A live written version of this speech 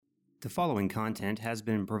The following content has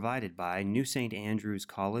been provided by New St. Andrews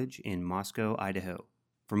College in Moscow, Idaho.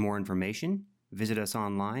 For more information, visit us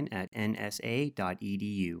online at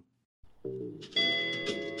nsa.edu.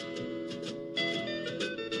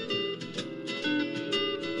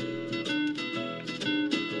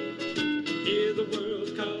 Hear the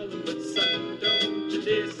world calling, but son, don't you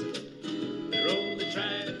listen. They're only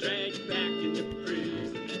trying to drag you back into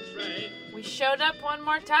prison. That's right. We showed up one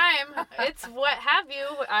more time. It's What Have You.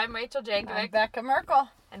 I'm Rachel Jankovic. I'm Becca Merkel.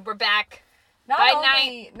 And we're back. Not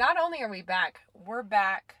night. Not only are we back, we're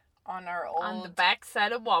back on our old... On the back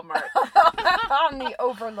side of Walmart. on the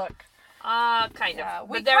overlook. Kind Yeah, of.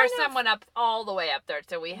 we But there was kind of- someone up all the way up there,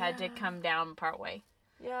 so we had to come down part way.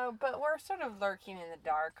 Yeah, but we're sort of lurking in the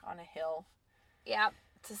dark on a hill. Yeah.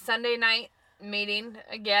 It's a Sunday night meeting.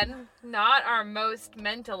 Again, not our most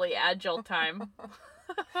mentally agile time.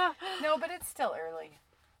 No, but it's still early.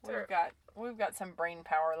 We've got some brain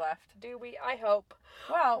power left. Do we? I hope.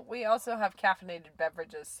 Well, we also have caffeinated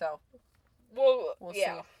beverages, so We'll see.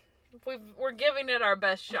 We're giving it our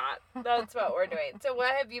best shot. That's what we're doing. So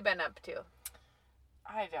what have you been up to?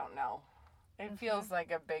 I don't know. It feels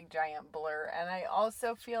like a big giant blur, and I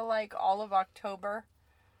also feel like all of October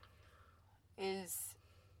is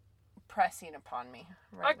pressing upon me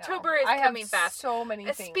right October now. is coming fast. I have so many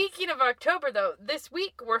things. Speaking of October, though, this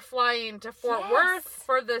week we're flying to Fort Yes. Worth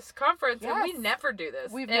for this conference, and we Yes. never do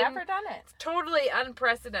this. We've And never done it. totally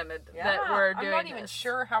unprecedented that we're doing I'm not even this.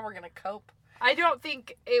 sure how we're going to cope. I don't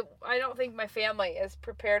think my family is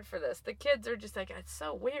prepared for this. The kids are just like, it's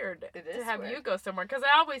so weird It to is have weird. you go somewhere, because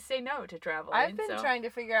I always say no to traveling. I've been so. trying to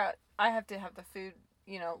figure out, I have to have the food,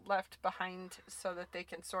 left behind so that they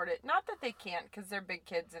can sort it. Not that they can't, because they're big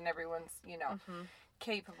kids and everyone's,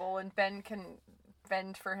 capable, and Ben can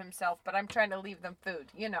fend for himself, but I'm trying to leave them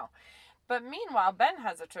food, But meanwhile, Ben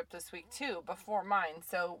has a trip this week too, before mine,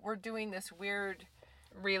 so we're doing this weird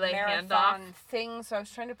relay handoff. marathon thing. So I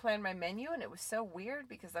was trying to plan my menu, and it was so weird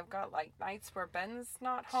because I've got like nights where Ben's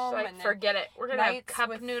not home, Like, and then forget it. We're gonna have nights cup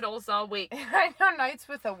with- noodles all week. I know nights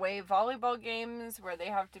with away volleyball games where they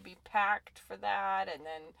have to be packed for that, and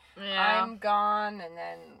then Yeah. I'm gone, and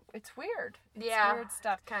then it's weird. It's weird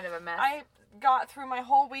stuff. Kind of a mess. I got through my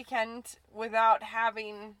whole weekend without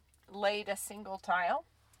having laid a single tile,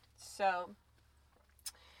 so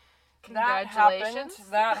that happened. Congratulations.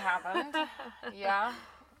 That happened. Yeah,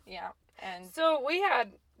 and So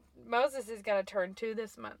Moses is going to turn 2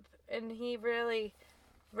 this month, and he really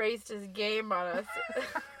raised his game on us.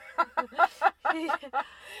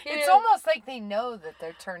 it's almost like they know that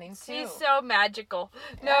they're turning 2. He's so magical.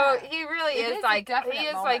 No, Yeah. he really It is is a like, definite he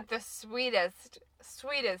is moment. like the sweetest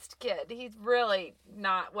kid. He's really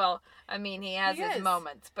not, well, I mean, he has He his is.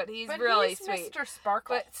 moments, but he's But really he's sweet. Mr.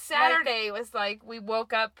 Sparkle. But Saturday was like, we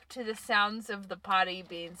woke up to the sounds of the potty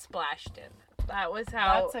being splashed in. That was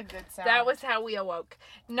how... That's a good sound. That was how we awoke.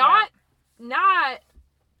 Not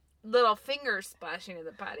little fingers splashing in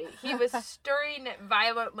the potty. He was stirring it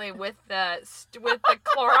violently with the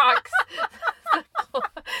Clorox,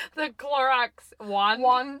 the Clorox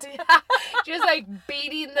wand. Yeah. Just like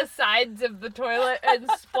beating the sides of the toilet and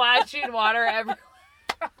splashing water everywhere.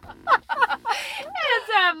 And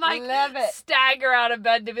so I'm like, Love it. stagger out of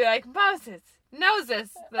bed to be like, Moses knows this.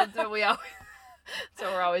 That's what we always.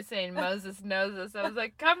 So we're always saying Moses knows us. I was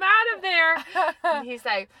like, come out of there. And he's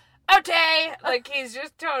like, okay. Like, he's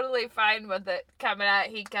just totally fine with it coming out.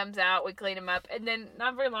 He comes out, we clean him up. And then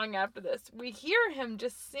not very long after this, we hear him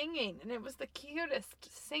just singing. And it was the cutest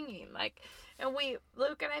singing. Like, and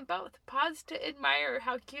Luke and I both paused to admire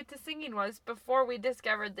how cute the singing was before we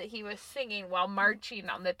discovered that he was singing while marching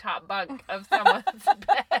on the top bunk of someone's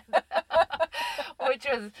bed. Which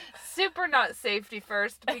was super not safety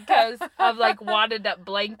first because of like wadded up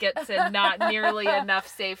blankets and not nearly enough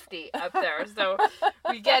safety up there. So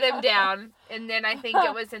we get him down, and then I think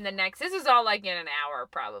it was this was all like in an hour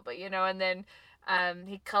probably, and then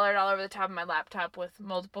he colored all over the top of my laptop with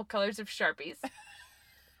multiple colors of Sharpies.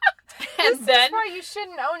 This is why you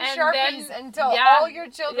shouldn't own Sharpies until all your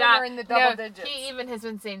children are in the double digits. He even has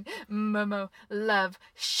been saying, Momo, love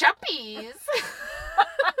Sharpies.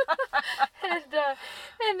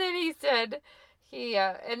 And then he said,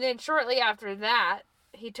 and then shortly after that,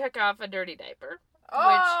 he took off a dirty diaper.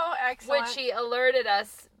 Oh, excellent. Which he alerted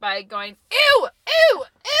us by going, ew, ew,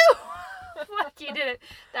 ew. Like he didn't.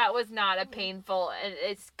 That was not a painful,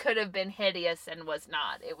 it could have been hideous and was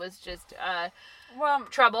not. It was just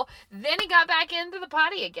trouble. Then he got back into the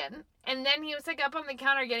potty again. And then he was like up on the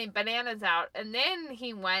counter getting bananas out. And then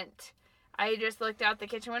he went, I just looked out the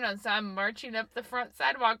kitchen window and saw him marching up the front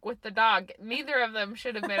sidewalk with the dog. Neither of them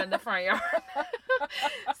should have been in the front yard.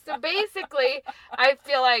 So basically, I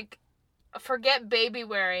feel like forget baby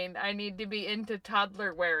wearing. I need to be into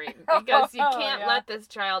toddler wearing because you can't let this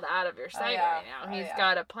child out of your sight right now. He's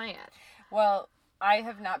got a plan. Well, I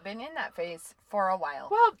have not been in that phase for a while.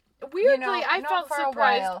 Well, weirdly, I felt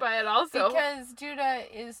surprised by it also. Because Judah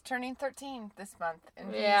is turning 13 this month,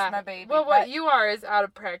 and he's my baby. Well, what you are is out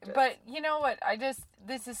of practice. But you know what?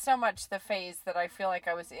 This is so much the phase that I feel like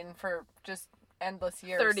I was in for just endless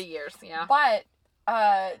years. 30 years, yeah. But,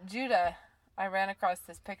 Judah, I ran across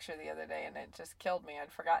this picture the other day, and it just killed me.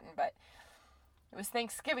 I'd forgotten, but it was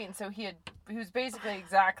Thanksgiving, so he was basically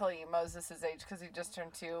exactly Moses' age, because he just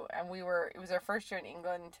turned 2, and it was our first year in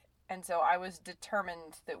England, and so I was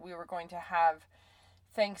determined that we were going to have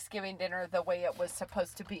Thanksgiving dinner the way it was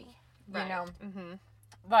supposed to be, you know? Mm-hmm.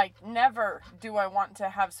 Like, never do I want to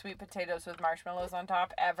have sweet potatoes with marshmallows on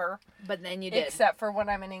top, ever. But then you did. Except for when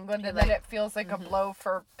I'm in England, and then it feels like a blow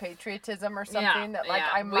for patriotism or something, that, like,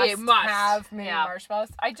 I must have mini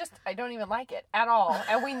marshmallows. I don't even like it at all.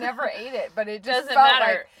 And we never ate it, but it just doesn't felt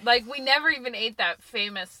matter. Like, we never even ate that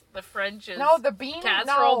famous, the French's the bean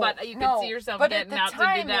casserole, but you could see yourself getting out to do that. But at the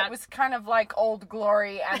time, it was kind of like Old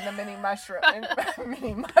Glory and the mini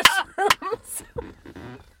mini mushrooms.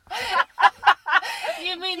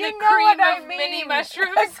 You mean the cream of mini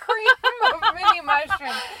mushrooms? The cream of mini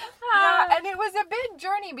mushrooms. Yeah, and it was a big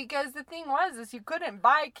journey because the thing was you couldn't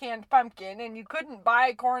buy canned pumpkin and you couldn't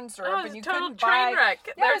buy corn syrup and you couldn't buy. Wreck.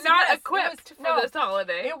 They're not equipped for this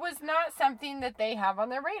holiday. It was not something that they have on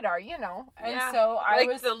their radar, you know. And so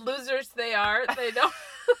the losers they are, they don't.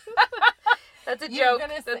 That's a joke.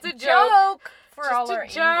 That's a joke for just all our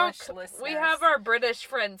English listeners. We have our British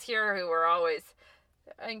friends here who are always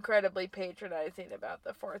incredibly patronizing about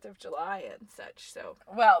the 4th of July and such. So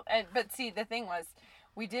but see, the thing was,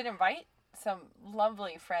 we did invite some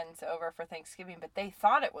lovely friends over for Thanksgiving, but they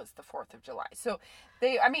thought it was the 4th of July. So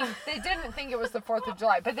they didn't think it was the 4th of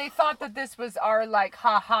July, but they thought that this was our, like,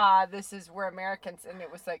 this is, we're Americans. And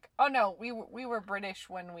it was like, oh no, we were British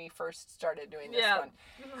when we first started doing this one.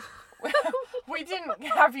 We didn't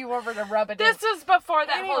have you over to rub it in. This was before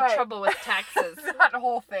that whole trouble with taxes. That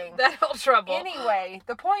whole thing. That whole trouble. Anyway,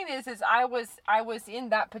 the point is I was in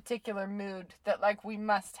that particular mood that, like, we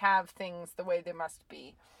must have things the way they must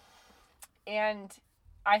be. And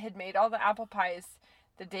I had made all the apple pies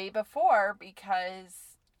the day before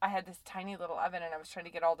because I had this tiny little oven and I was trying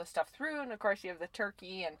to get all the stuff through. And of course you have the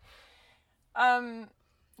turkey and,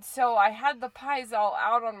 so I had the pies all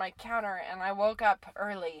out on my counter and I woke up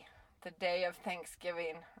early the day of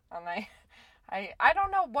Thanksgiving and I don't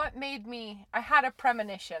know what made me, I had a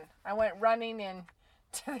premonition. I went running in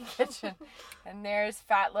to the kitchen and there's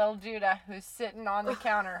fat little Judah who's sitting on the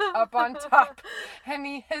counter up on top and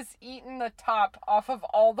he has eaten the top off of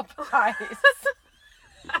all the pies.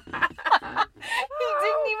 He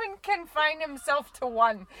didn't even confine himself to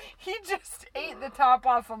one. He just ate the top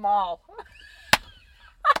off them all.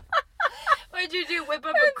 What'd you do? Whip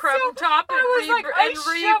up a crumb top and I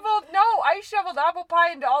shoveled apple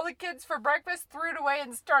pie into all the kids for breakfast, threw it away,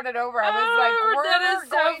 and started over. I was like, we're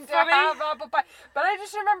going to have apple pie. But I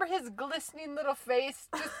just remember his glistening little face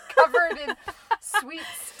just covered in sweet,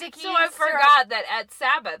 sticky So I syrup. forgot that at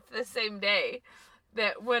Sabbath, the same day,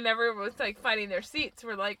 that when everyone was, like, finding their seats,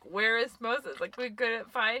 we're like, where is Moses? Like, we couldn't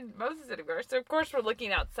find Moses anywhere. So, of course, we're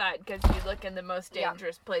looking outside because you look in the most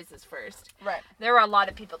dangerous places first. Right. There were a lot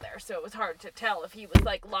of people there, so it was hard to tell if he was,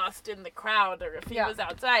 like, lost in the crowd or if he was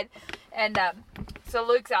outside. And so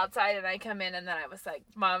Luke's outside, and I come in, and then I was like,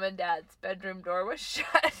 Mom and Dad's bedroom door was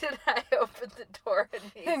shut, and I opened the door, and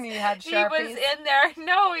he had Sharpies. He was in there.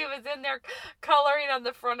 No, he was in there coloring on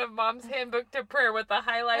the front of Mom's handbook to prayer with a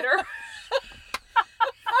highlighter.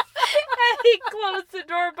 And he closed the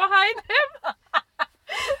door behind him.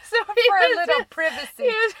 So for a little privacy.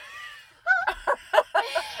 It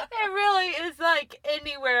really is like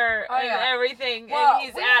anywhere and everything, and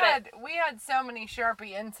he's at it. We had so many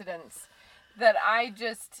Sharpie incidents that I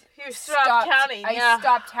just stopped counting. I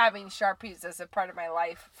stopped having Sharpies as a part of my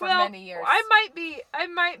life for many years. I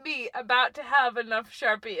might be about to have enough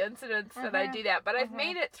Sharpie incidents that I do that, but I've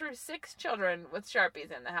made it through 6 children with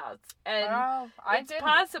Sharpies in the house, and it's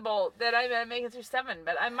possible that I might make it through 7.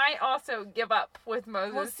 But I might also give up with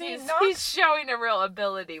Moses. Well, see, he's showing a real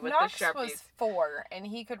ability with Knox the Sharpies. was 4, and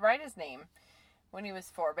he could write his name when he was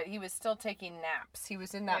 4, but he was still taking naps. He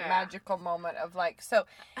was in that magical moment of, like, so,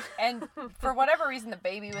 and for whatever reason, the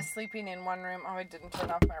baby was sleeping in one room. Oh, I didn't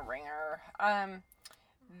turn off my ringer.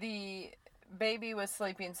 The baby was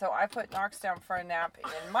sleeping, so I put Knox down for a nap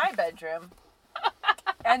in my bedroom.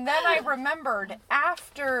 And then I remembered,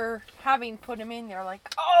 after having put him in there,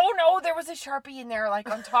 like, oh no, there was a Sharpie in there,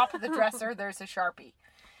 like on top of the dresser, there's a Sharpie.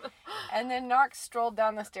 And then Knox strolled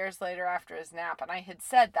down the stairs later after his nap, and I had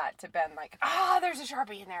said that to Ben, like, there's a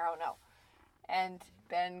Sharpie in there, oh no. And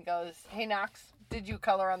Ben goes, hey Knox, did you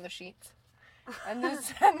color on the sheets? And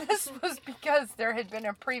this was because there had been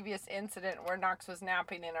a previous incident where Knox was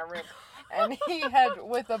napping in our room, and he had,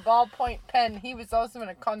 with a ballpoint pen, he was also in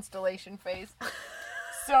a constellation phase.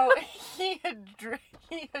 So he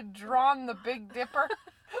had drawn the Big Dipper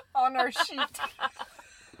on our sheet.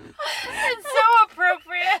 It's so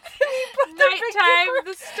appropriate. Nighttime,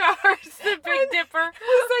 the stars, the Big Dipper. It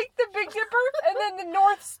was like the Big Dipper and then the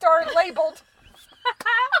North Star labeled.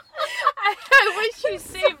 I wish you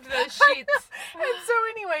saved those sheets. And so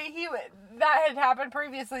anyway, that had happened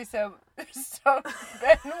previously, so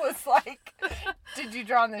Ben was like, did you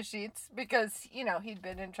draw on the sheets? Because, he'd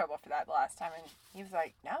been in trouble for that last time, and he was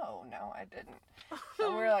like, no, I didn't.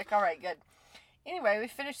 So we were like, all right, good. Anyway, we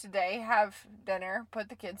finished the day, have dinner, put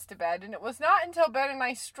the kids to bed, and it was not until Ben and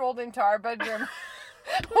I strolled into our bedroom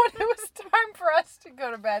when it was time for us to go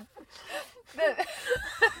to bed that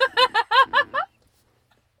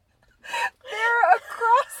there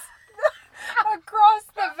across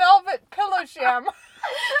the velvet pillow sham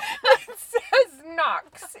it says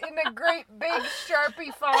Knox in a great big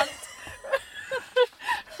Sharpie font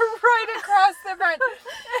right across the front.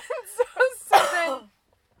 And so then,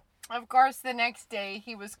 of course, the next day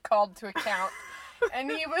he was called to account,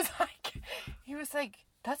 and he was like,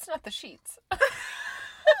 that's not the sheets.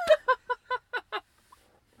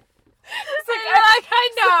 I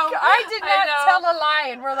know. I did not tell a lie,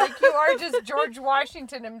 and we're like, you are just George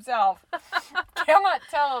Washington himself. Cannot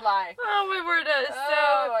tell a lie. Oh, my word.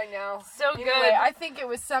 I know. So Anyway, good. I think it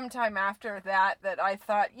was sometime after that I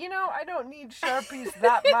thought, I don't need Sharpies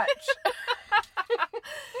that much.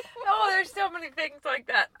 Oh, there's so many things like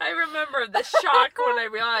that. I remember the shock when I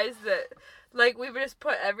realized that, like, we would just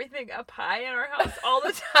put everything up high in our house all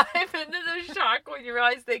the time, and then the shock when you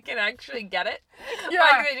realize they can actually get it. Yeah,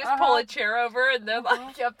 like, they just pull a chair over, and they're,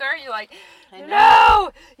 like, up there, and you're like,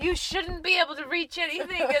 no! You shouldn't be able to reach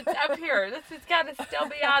anything that's up here. This has got to still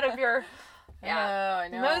be out of your... Yeah. I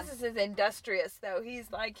know. Moses is industrious, though.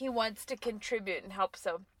 He's like, he wants to contribute and help,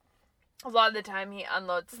 so... A lot of the time he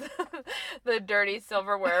unloads the dirty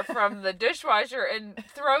silverware from the dishwasher and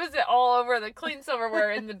throws it all over the clean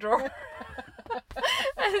silverware in the drawer.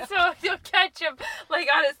 And so you'll catch him like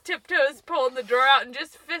on his tiptoes pulling the drawer out and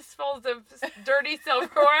just fistfuls of dirty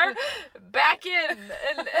silverware back in.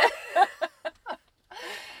 And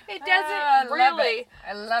it doesn't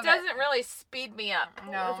doesn't really speed me up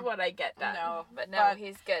with what I get done. No, but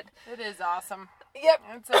he's good. It is awesome. Yep.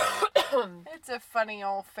 It's a funny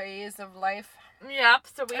old phase of life. Yep.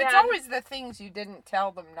 So it's always the things you didn't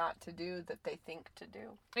tell them not to do that they think to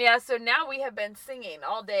do. Yeah, so now we have been singing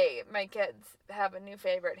all day. My kids have a new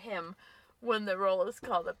favorite hymn, When the Roll is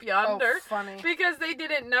Called Up Yonder. Oh, funny. Because they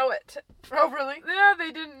didn't know it. Oh, really? Yeah,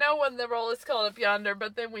 they didn't know When the Roll is Called Up Yonder,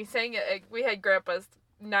 but then we sang it. We had Grandpa's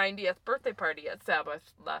 90th birthday party at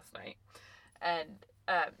Sabbath last night. And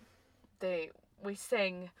we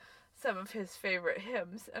sang some of his favorite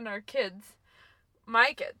hymns, and my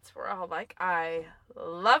kids were all like, I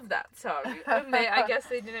love that song. And I guess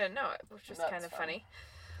they didn't know it, which was kind of funny.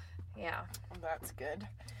 Yeah. That's good.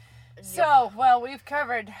 Yep. So, well, we've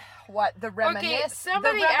covered the reminisce. Okay,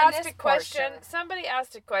 somebody asked a question. Portion. Somebody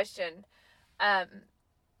asked a question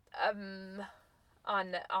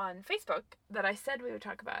on Facebook that I said we would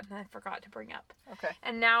talk about, and I forgot to bring up. Okay.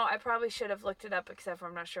 And now I probably should have looked it up, except for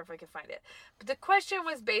I'm not sure if I can find it. But the question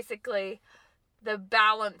was basically the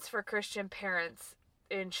balance for Christian parents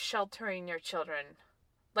in sheltering your children.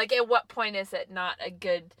 Like, at what point is it not a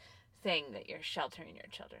good thing that you're sheltering your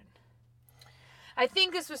children? I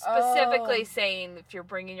think this was specifically saying if you're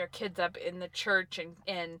bringing your kids up in the church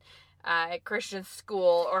and at Christian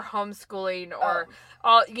school or homeschooling or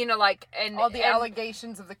all, and all the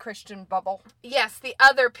allegations of the Christian bubble. Yes, the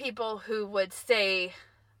other people who would say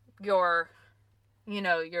you're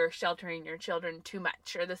sheltering your children too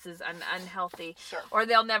much, or this is unhealthy, sure, or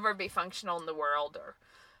they'll never be functional in the world, or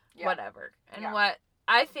whatever. And what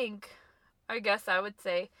I think, I guess I would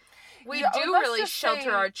say, we do really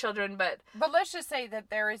shelter our children, but let's just say that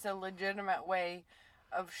there is a legitimate way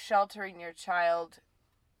of sheltering your child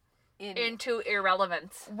into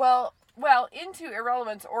irrelevance. Well, into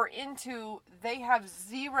irrelevance, or into they have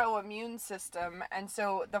zero immune system, and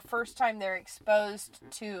so the first time they're exposed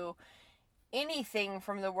to anything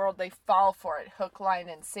from the world, they fall for it hook, line,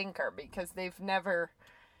 and sinker, because they've never...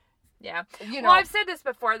 Yeah. Well, I've said this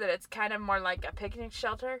before, that it's kind of more like a picnic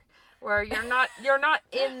shelter, where you're not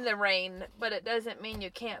in the rain, but it doesn't mean you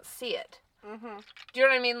can't see it. Mm-hmm. Do you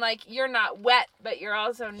know what I mean? Like, you're not wet, but you're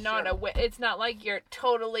also not aware. It's not like you're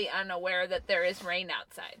totally unaware that there is rain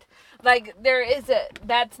outside. Like,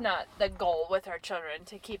 that's not the goal with our children,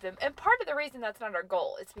 to keep them. And part of the reason that's not our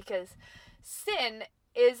goal is because sin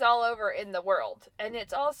is all over in the world, and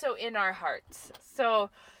it's also in our hearts. So,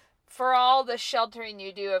 for all the sheltering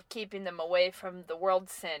you do of keeping them away from the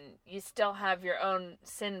world's sin, you still have your own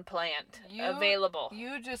sin plant available.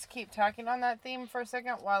 You just keep talking on that theme for a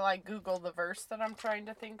second while I Google the verse that I'm trying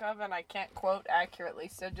to think of, and I can't quote accurately,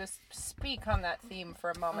 so just speak on that theme for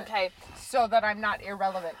a moment. Okay. So that I'm not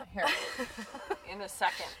irrelevant here. In a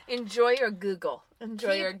second. Enjoy your Google.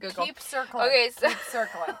 Your Google. Keep circling. Okay, so keep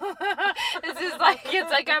circling. This is like,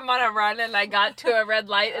 it's like I'm on a run and I got to a red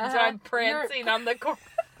light, and so I'm prancing on the corner.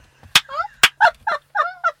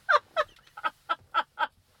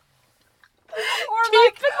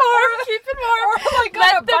 Keep it more. Or like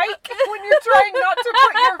on a bike when you're trying not to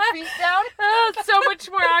put your feet down. Oh, it's so much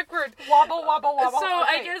more awkward. Wobble, wobble, wobble. So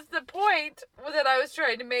okay. I guess the point that I was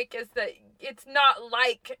trying to make is that it's not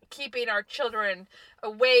like keeping our children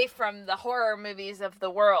away from the horror movies of the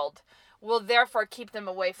world will therefore keep them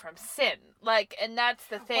away from sin. Like, and that's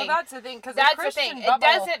the thing. Well, that's the thing, because that's the thing. It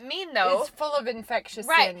doesn't mean, though, it's full of infectious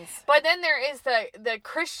right. sins. But then there is the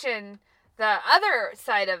Christian, the other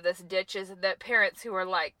side of this ditch is that parents who are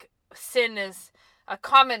like, sin is a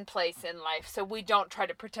commonplace in life, so we don't try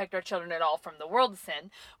to protect our children at all from the world's sin,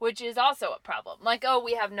 which is also a problem. Like, oh,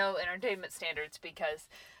 we have no entertainment standards because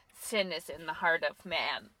sin is in the heart of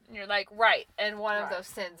man. And you're like, right. And one of those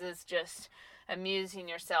sins is just amusing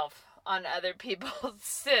yourself on other people's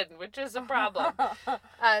sin, which is a problem.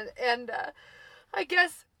 I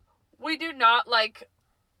guess we do not like,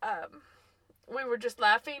 we were just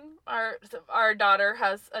laughing. Our daughter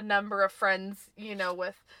has a number of friends, you know,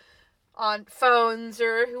 with on phones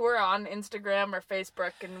or who are on Instagram or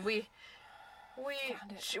Facebook, and we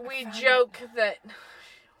joke that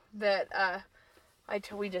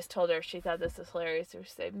we just told her, she thought this was hilarious. We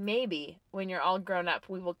said, maybe when you're all grown up,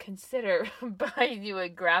 we will consider buying you a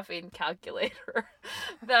graphing calculator.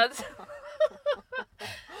 That's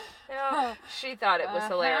yeah, she thought it was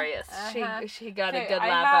hilarious. She got a good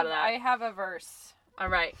laugh out of that. I have a verse. All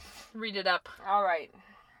right, read it up. All right.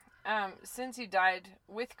 Since you died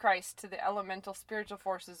with Christ to the elemental spiritual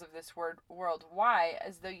forces of this world, why,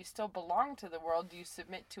 as though you still belong to the world, do you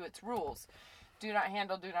submit to its rules? Do not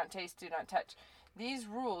handle, do not taste, do not touch. These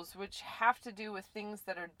rules, which have to do with things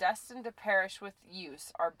that are destined to perish with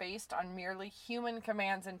use, are based on merely human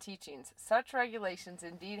commands and teachings. Such regulations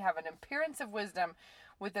indeed have an appearance of wisdom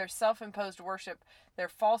with their self-imposed worship, their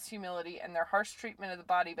false humility, and their harsh treatment of the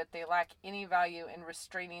body, but they lack any value in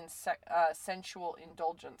restraining sensual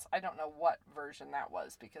indulgence. I don't know what version that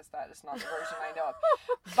was, because that is not the version I know of.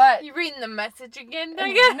 But you reading the Message again,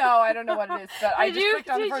 Megan? No, I don't know what it is, but I just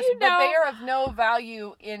clicked on the verse. But they are of no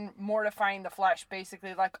value in mortifying the flesh,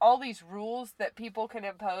 basically. Like, all these rules that people can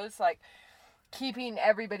impose, like keeping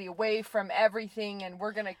everybody away from everything, and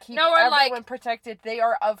we're going to keep everyone protected, they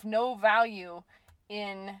are of no value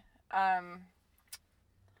in,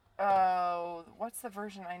 what's the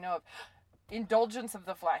version I know of? Indulgence of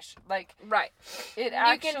the flesh. Like, right. It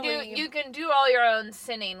actually... You can do all your own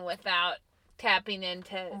sinning without tapping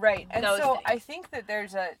into right. And those so things. I think that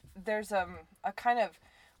there's a kind of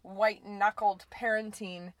white-knuckled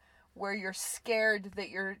parenting where you're scared that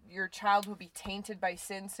your child will be tainted by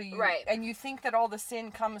sin, so you right. And you think that all the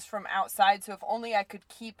sin comes from outside, so if only I could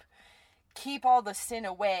keep all the sin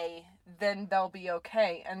away, then they'll be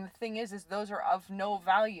okay. And the thing is those are of no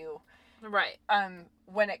value, right?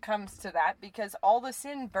 When it comes to that, because all the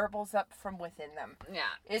sin burbles up from within them.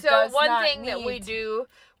 Yeah. So one thing that we do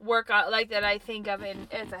work on, like that I think of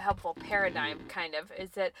as a helpful paradigm, kind of,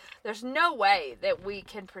 is that there's no way that we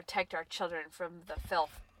can protect our children from the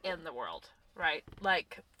filth in the world, right?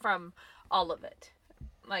 Like, from all of it.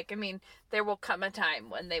 Like, I mean, there will come a time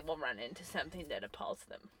when they will run into something that appalls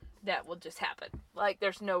them. That will just happen. Like,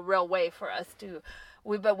 there's no real way for us to,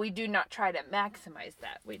 but we do not try to maximize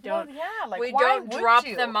that. We don't. Well, yeah, like, we why don't would drop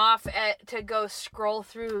you? them off to go scroll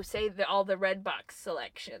through, say, all the red box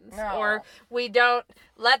selections, no. or we don't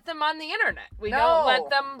let them on the internet. We don't let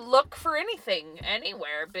them look for anything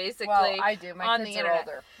anywhere. Basically, well, I do. My on kids the are internet.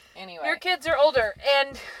 older. Anyway, Your kids are older,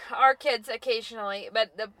 and our kids occasionally.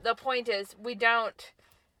 But the point is, we don't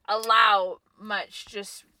allow much.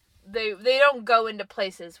 Just they don't go into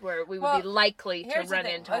places where we would be likely to run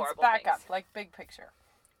into horrible Let's back things. up, like, big picture.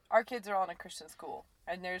 Our kids are all in a Christian school,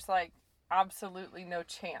 and there's, like, absolutely no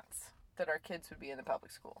chance that our kids would be in the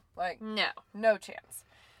public school. Like, no chance.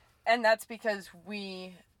 And that's because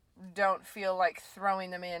we don't feel like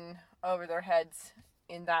throwing them in over their heads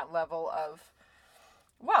in that level of,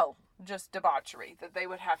 well, just debauchery that they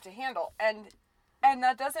would have to handle. And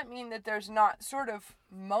that doesn't mean that there's not sort of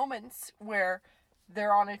moments where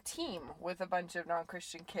they're on a team with a bunch of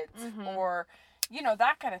non-Christian kids or,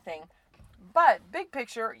 that kind of thing. But big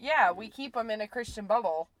picture, yeah, we keep them in a Christian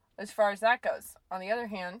bubble as far as that goes. On the other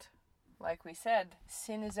hand, like we said,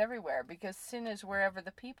 sin is everywhere because sin is wherever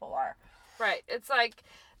the people are. Right. It's like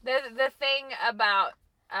the thing about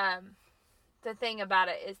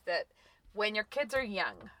it is that when your kids are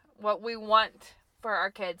young, what we want for our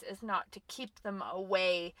kids is not to keep them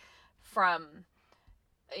away from,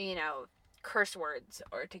 curse words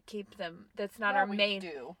or to keep them. That's not our main.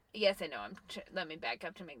 Do. Yes, I know. Let me back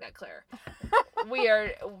up to make that clear.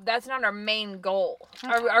 That's not our main goal.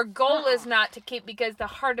 Our goal is not to keep, because the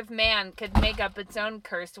heart of man could make up its own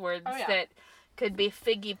curse words that could be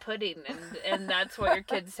figgy pudding, and that's what your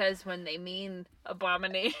kid says when they mean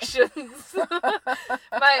abominations.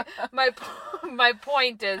 my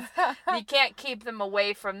point is, you can't keep them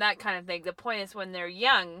away from that kind of thing. The point is, when they're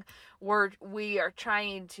young, we are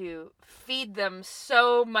trying to feed them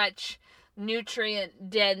so much nutrient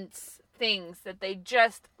dense things that they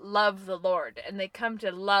just love the Lord and they come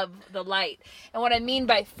to love the light. And what I mean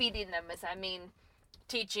by feeding them is, I mean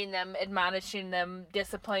teaching them, admonishing them,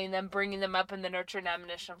 disciplining them, bringing them up in the nurture and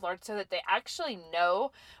admonition of the Lord, so that they actually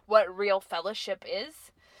know what real fellowship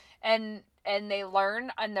is, and they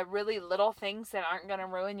learn on the really little things that aren't going to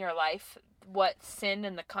ruin your life, what sin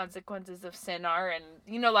and the consequences of sin are. And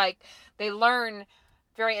they learn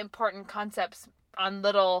very important concepts on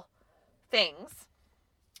little things.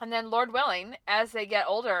 And then, Lord willing, as they get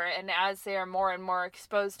older and as they are more and more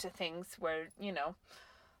exposed to things where,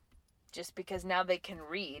 just because now they can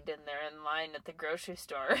read and they're in line at the grocery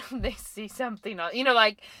store, they see something,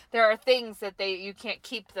 there are things that you can't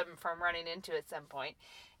keep them from running into at some point.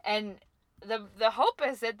 And the hope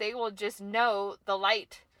is that they will just know the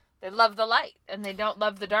light. They love the light and they don't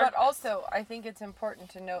love the darkness. But also, I think it's important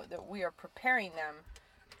to note that we are preparing them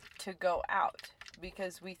to go out,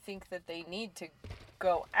 because we think that they need to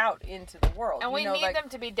go out into the world. And we need them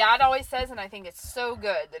to be, Dad always says, and I think it's so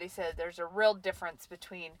good that he said there's a real difference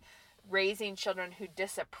between raising children who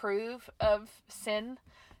disapprove of sin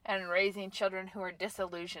and raising children who are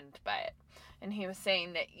disillusioned by it. And he was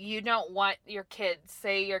saying that you don't want your kids,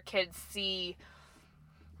 say your kids see,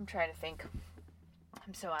 I'm trying to think,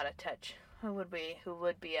 I'm so out of touch. Who would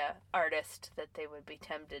be a artist that they would be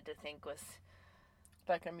tempted to think was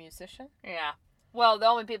like a musician? Yeah. Well, the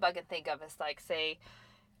only people I can think of is say,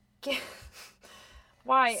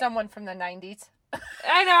 why? Someone from the 90s.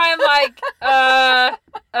 I know, I'm like,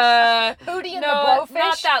 Hootie and the Blowfish?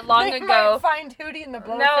 Not that long they ago. Might find Hootie and the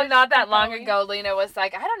Blowfish. No, not that long ago. Lena was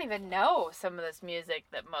like, I don't even know some of this music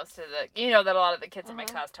that most of the, that a lot of the kids in my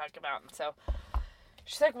class talk about. And so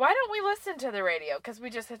she's like, why don't we listen to the radio? Because we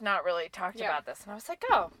just had not really talked about this. And I was like,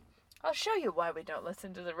 oh, I'll show you why we don't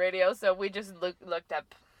listen to the radio. So we just looked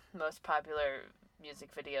up most popular music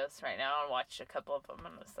videos right now and watched a couple of them.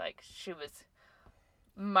 And it was like, she was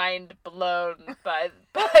mind blown by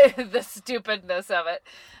the stupidness of it.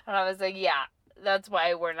 And I was like, yeah, that's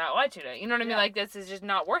why we're not watching it. You know what I mean? Like, this is just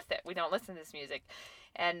not worth it. We don't listen to this music.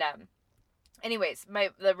 And anyways,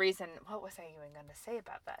 the reason, what was I even going to say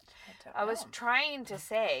about that? I was trying to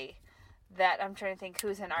say that, I'm trying to think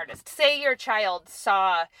who's an artist. Say your child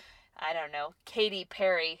saw, I don't know, Katy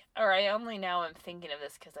Perry, or I only now am thinking of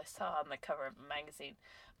this because I saw on the cover of a magazine,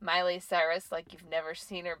 Miley Cyrus, like you've never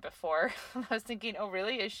seen her before. I was thinking, oh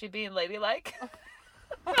really? Is she being ladylike?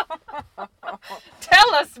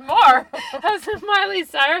 Tell us more. Has Miley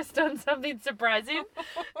Cyrus done something surprising?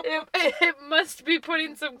 It must be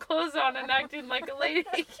putting some clothes on and acting like a lady.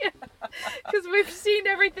 Because we've seen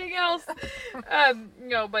everything else.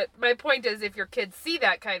 But my point is, if your kids see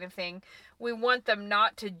that kind of thing, we want them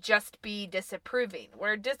not to just be disapproving.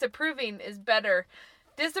 Where disapproving is better.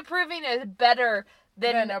 Disapproving is better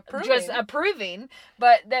than just approving,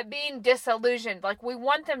 but that being disillusioned, like we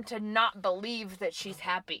want them to not believe that she's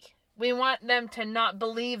happy. We want them to not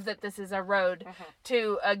believe that this is a road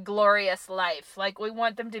to a glorious life. Like we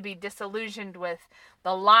want them to be disillusioned with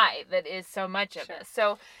the lie that is so much of this.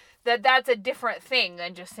 So that's a different thing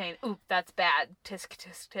than just saying, oop, that's bad, tisk,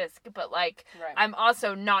 tisk, tisk. But like, I'm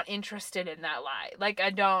also not interested in that lie. Like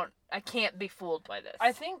I can't be fooled by this.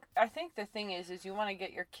 I think the thing is you want to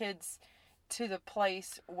get your kids to the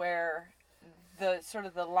place where the sort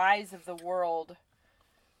of the lies of the world,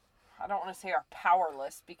 I don't want to say are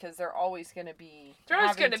powerless, because they're always going to be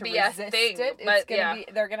a thing.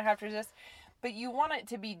 They're going to have to resist. But you want it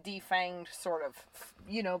to be defanged, sort of,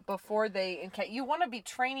 before you want to be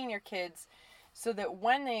training your kids so that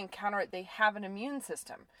when they encounter it, they have an immune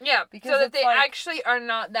system. Yeah, Because so that it's they like- actually are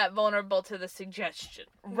not that vulnerable to the suggestion.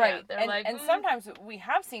 Right. Yeah, they're And sometimes we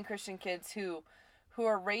have seen Christian kids who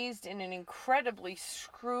are raised in an incredibly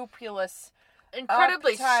scrupulous,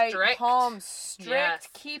 incredibly uptight strict. home, strict, Yes.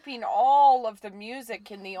 keeping all of the music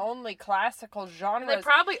in the only classical genres. They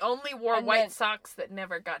probably only wore And white then- socks that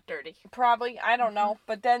never got dirty. Probably, I don't know. Mm-hmm.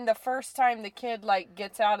 But then the first time the kid like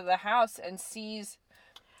gets out of the house and sees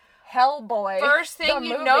Hellboy, First thing the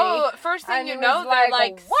you movie, know, and he they're was like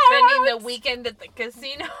like, spending the "What?" weekend at the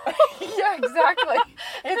casino. Yeah, exactly.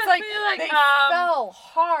 It's like, You're like, they fell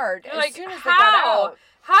hard You're as like, soon as they got how? out.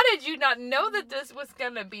 How did you not know that this was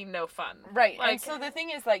gonna be no fun? Right. Like, And so the thing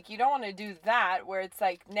is, like, you don't want to do that where it's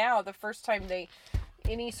like now the first time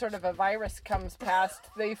any sort of a virus comes past,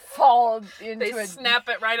 they fall into they a snap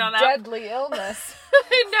it right on out. deadly illness.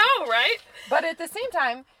 I know, right? But at the same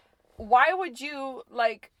time, why would you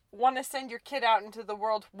like want to send your kid out into the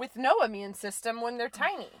world with no immune system when they're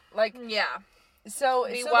tiny? Like, Yeah. so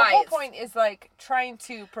Be the whole wise. point is like trying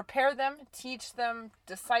to prepare them, teach them,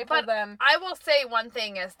 disciple But them. I will say one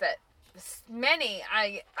thing is that many,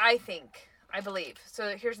 I believe.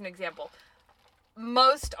 So here's an example.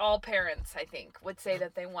 Most all parents, I think, would say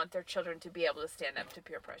that they want their children to be able to stand up to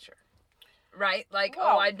peer pressure. Right? Like,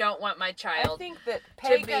 Well, I don't want my I child. think that to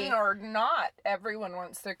pagan be- or not, everyone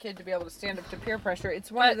wants their kid to be able to stand up to peer pressure.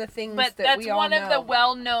 It's one of the things But that that's we all one know. of the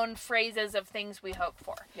well-known phrases of things we hope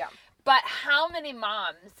for. Yeah. But how many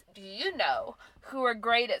moms do you know who are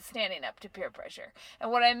great at standing up to peer pressure?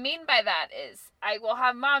 And what I mean by that is I will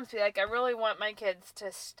have moms be like, I really want my kids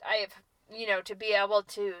to, to be able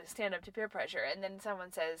to stand up to peer pressure. And then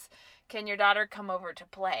someone says, can your daughter come over to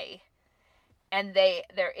play? And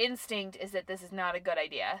their instinct is that this is not a good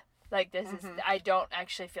idea. Like, this is, I don't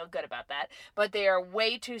actually feel good about that. But they are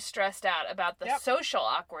way too stressed out about the Yep. social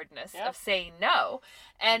awkwardness Yep. of saying no.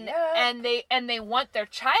 And Yep. and they want their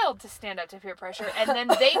child to stand up to peer pressure, and then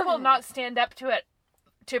they will not stand up to it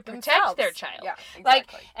to protect Themselves. their child. Yeah, Like,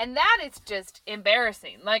 exactly. and that is just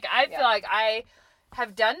embarrassing. Like, I feel Yeah. like I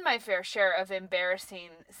have done my fair share of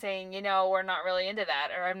embarrassing saying, we're not really into that,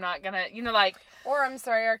 or I'm not gonna, like, Or I'm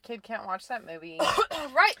sorry, our kid can't watch that movie.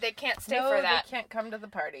 right, they can't stay no, for that. they can't come to the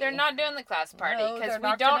party. They're not doing the class party No, because they're we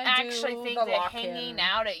not don't gonna actually do think the that lock-in. hanging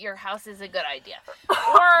out at your house is a good idea.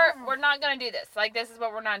 Or we're not going to do this. Like, this is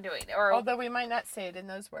what we're not doing. Or Although we might not say it in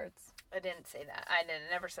those words. I didn't say that.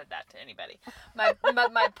 Never said that to anybody. My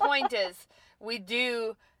point is,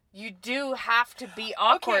 you do have to be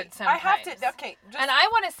awkward Okay, sometimes. I have to. Okay, just, And I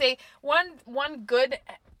want to say one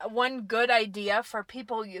good idea for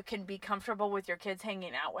people you can be comfortable with your kids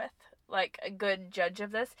hanging out with, like a good judge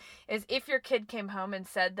of this, is if your kid came home and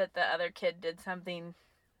said that the other kid did something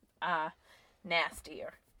nasty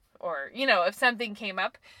or if something came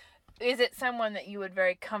up, is it someone that you would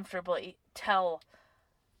very comfortably tell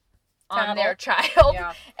on their child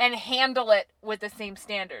Yeah. and handle it with the same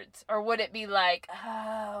standards? Or would it be like,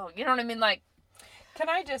 oh, you know what I mean? Like, Can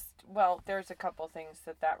I just, there's a couple things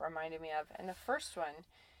that reminded me of. And the first one,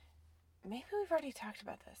 maybe we've already talked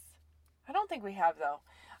about this. I don't think we have, though.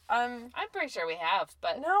 I'm pretty sure we have,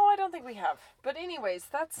 but No, I don't think we have. But anyways,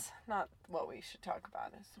 that's not what we should talk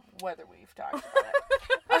about, is whether we've talked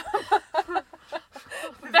about it.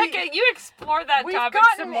 Becca, you explore that We've topic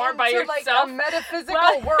gotten some more by into, yourself. like, a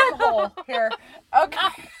metaphysical wormhole here.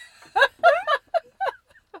 Okay.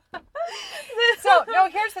 So, no,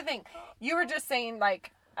 here's the thing. You were just saying,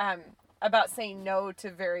 like, about saying no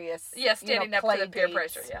to various, standing up to play the peer dates.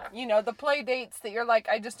 pressure, yeah. The play dates that you're like,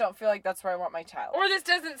 I just don't feel like that's where I want my child. Or this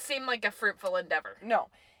doesn't seem like a fruitful endeavor. No.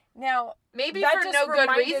 Now, Maybe that for just no good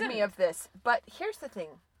reminded reason. me of this. But here's the thing.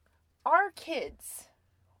 Our kids,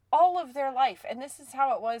 all of their life, and this is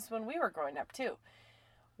how it was when we were growing up too,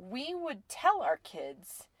 we would tell our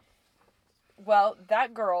kids, well,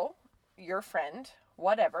 that girl, your friend,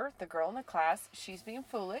 whatever, the girl in the class, she's being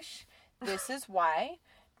foolish. This is why.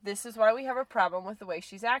 This is why we have a problem with the way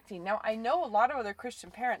she's acting. Now, I know a lot of other Christian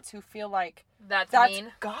parents who feel like That's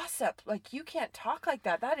mean. gossip. Like, you can't talk like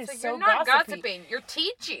that. That is It's like, so you're not gossipy. gossiping. You're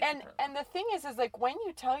teaching. And the thing is like, when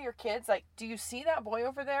you tell your kids, like, do you see that boy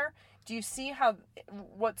over there? Do you see how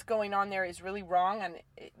what's going on there is really wrong, and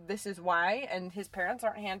this is why, and his parents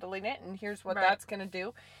aren't handling it, and here's what Right. that's going to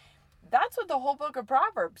do? That's what the whole book of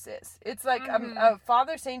Proverbs is. It's like a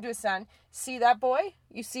father saying to his son, see that boy?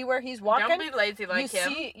 You see where he's walking? Don't be lazy like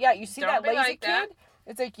him. You see Don't that be lazy like kid? that.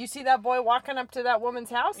 It's like, you see that boy walking up to that woman's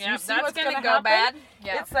house? Yeah, you see that's what's gonna going to go happen? bad.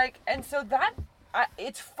 Yeah. It's like, and so that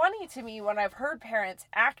it's funny to me when I've heard parents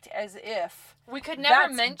act as if we could never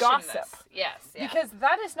that's mention gossip. this. Yes, yeah. Because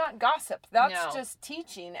that is not gossip. That's No. just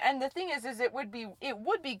teaching. And the thing is it would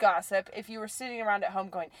be gossip if you were sitting around at home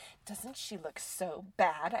going, doesn't she look so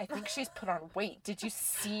bad? I think she's put on weight. Did you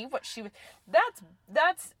see what she was?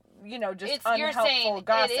 That's just you're unhelpful saying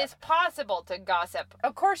gossip. it is possible to gossip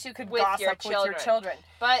Of course you could with gossip your with your children.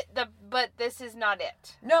 but this is not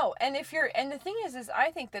it. No, and the thing is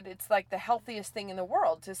I think that it's like the healthiest thing in the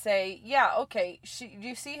world to say, yeah, okay,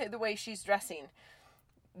 you see the way she's dressing.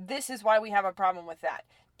 This is why we have a problem with that.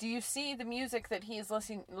 Do you see the music that he's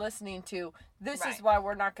listening to? This is why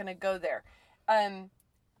we're not going to go there. And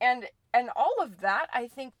all of that, I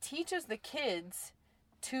think, teaches the kids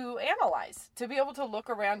to analyze, to be able to look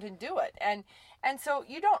around and do it. And so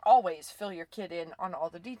you don't always fill your kid in on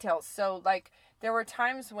all the details. So, like, there were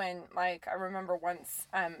times when, like, I remember once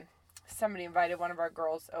somebody invited one of our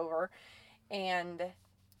girls over, and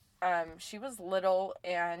she was little,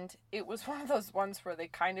 and it was one of those ones where they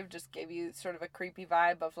kind of just gave you sort of a creepy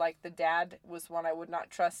vibe of, like, the dad was one I would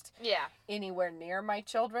not trust anywhere near my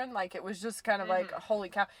children. Like, it was just kind of like, holy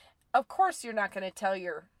cow. Of course, you're not going to tell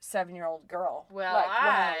your 7-year-old girl. Well,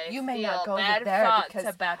 like, you may not go bad there thoughts because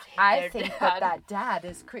about I their think dad. that dad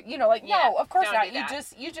is no, of course don't not. do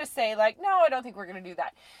that. You just say like, no, I don't think we're going to do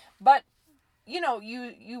that. But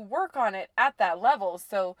you work on it at that level.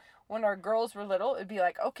 So when our girls were little, it'd be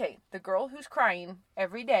like, okay, the girl who's crying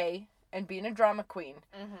every day and being a drama queen.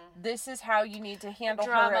 Mm-hmm. This is how you need to handle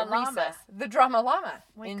her at recess. The drama llama.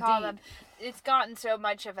 We call them. It's gotten so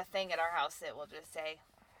much of a thing at our house that we'll just say,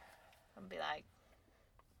 I'll be like,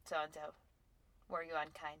 so-and-so, were you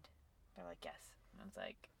unkind? They're like, yes. I was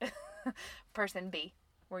like, person B,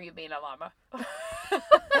 were you being a llama?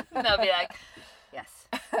 And they'll be like, yes.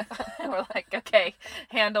 And we're like, okay,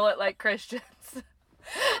 handle it like Christians.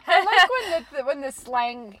 I like when the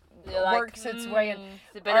slang works its way in.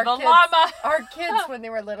 It's a bit of a llama. Our kids, when they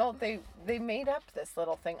were little, they made up this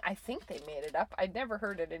little thing. I think they made it up. I'd never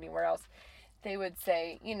heard it anywhere else. They would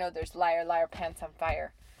say, there's liar, liar, pants on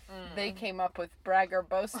fire. They came up with bragger,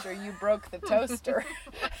 boaster, you broke the toaster.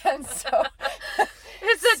 And so...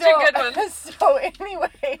 It's such a good one. So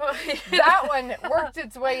anyway, that one worked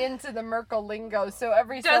its way into the Merkel lingo. So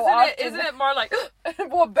every so often... Isn't it more like...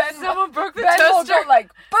 well, Ben... Someone broke the Ben toaster. will go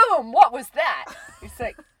like, boom, what was that? He's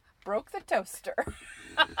like, broke the toaster.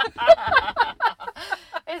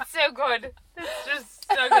 It's so good. It's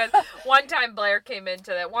just so good. One time Blair came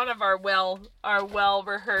into that. One of our well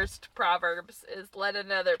rehearsed proverbs is "Let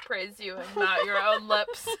another praise you and not your own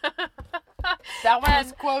lips." That one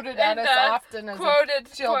is quoted at us often as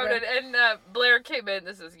children. And Blair came in.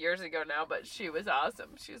 This is years ago now, but she was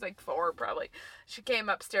awesome. She was like 4 probably. She came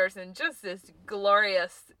upstairs in just this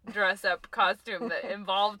glorious dress-up costume that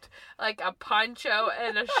involved like a poncho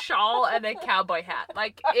and a shawl and a cowboy hat.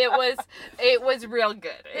 Like it was real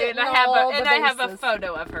good. And I have a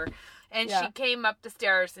photo of her. And she came up the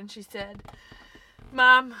stairs and she said,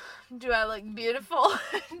 "Mom, do I look beautiful?"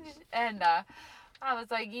 And I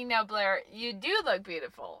was like, Blair, you do look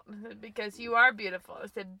beautiful because you are beautiful. I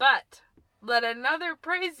said, but let another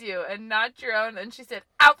praise you and not your own. And she said,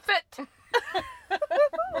 outfit.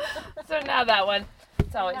 So now that one,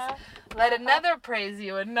 it's always, let another praise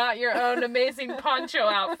you and not your own amazing poncho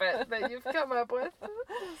outfit that you've come up with.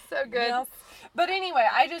 So good. Yes. But anyway,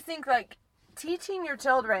 I just think like teaching your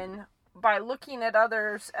children by looking at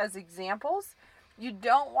others as examples, you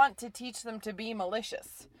don't want to teach them to be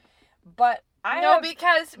malicious. But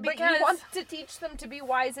because you want to teach them to be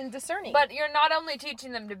wise and discerning. But you're not only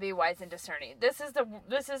teaching them to be wise and discerning. This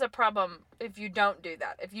is a problem if you don't do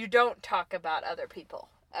that. If you don't talk about other people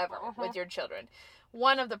ever with your children.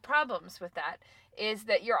 One of the problems with that is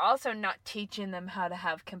that you're also not teaching them how to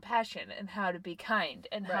have compassion and how to be kind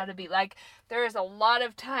and how to be like, there is a lot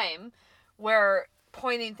of time where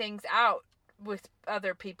pointing things out with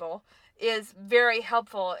other people is very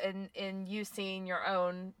helpful in you seeing your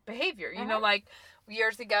own behavior. You know, like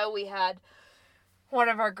years ago we had one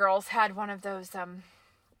of our girls had one of those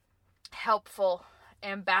helpful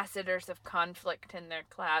ambassadors of conflict in their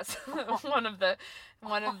class. one of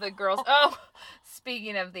the girls. Oh,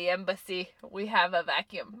 speaking of the embassy, we have a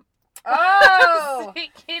vacuum. Oh,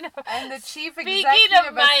 and the chief speaking executive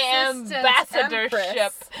of my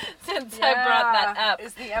ambassadorship, since I brought that up,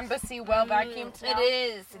 is the embassy well vacuumed now?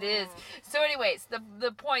 It is. So, anyways,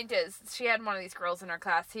 the point is, she had one of these girls in her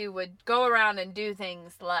class who would go around and do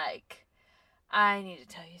things like, "I need to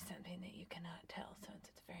tell you something that you cannot tell, since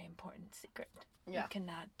it's a very important secret. You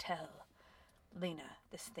cannot tell Lena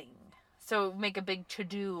this thing. So make a big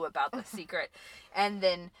to-do about the secret, and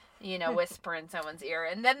then, whisper in someone's ear.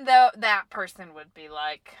 And then that person would be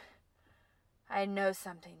like, I know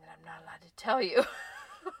something that I'm not allowed to tell you.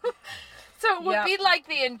 So it would be like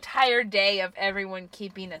the entire day of everyone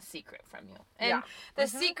keeping a secret from you. And the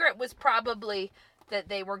secret was probably that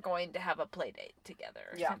they were going to have a play date together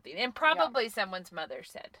or something. And probably someone's mother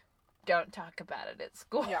said, don't talk about it at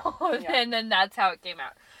school. And then that's how it came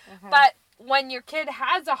out. But when your kid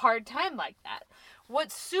has a hard time like that,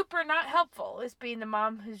 what's super not helpful is being the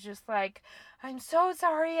mom who's just like, I'm so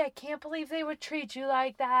sorry. I can't believe they would treat you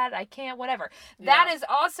like that. I can't, whatever. That is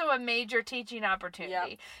also a major teaching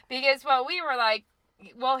opportunity. Because we were like,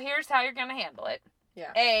 well, here's how you're going to handle it.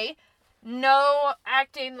 A, no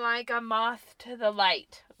acting like a moth to the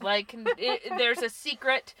light. Like, there's a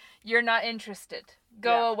secret. You're not interested.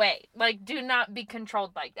 Go away. Like, do not be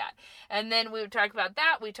controlled like that. And then we would talk about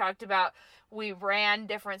that. We ran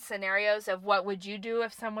different scenarios of what would you do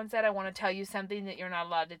if someone said, I want to tell you something that you're not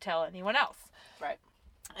allowed to tell anyone else. Right.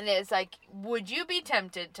 And it's like, would you be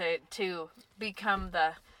tempted to become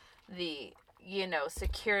the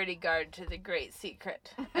security guard to the great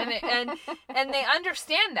secret? And they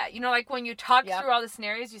understand that. Like when you talk through all the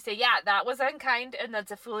scenarios, you say, yeah, that was unkind and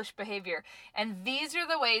that's a foolish behavior. And these are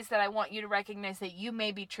the ways that I want you to recognize that you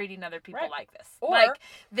may be treating other people like this. Or, like,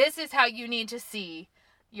 this is how you need to see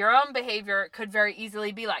your own behavior could very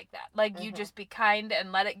easily be like that. Like, you just be kind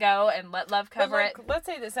and let it go and let love cover it. Let's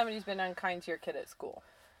say that somebody's been unkind to your kid at school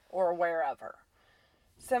or wherever.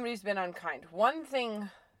 Somebody's been unkind. One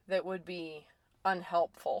thing that would be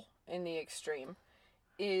unhelpful in the extreme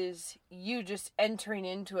is you just entering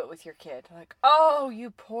into it with your kid. Like, oh,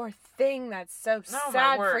 you poor thing. That's so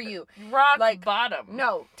sad for you. Rock bottom.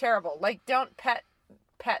 No, terrible. Like, don't pet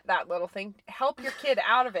that little thing. Help your kid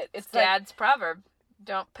out of it. It's Dad's proverb.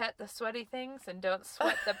 Don't pet the sweaty things and don't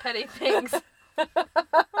sweat the petty things. But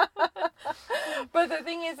the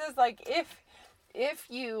thing is like, if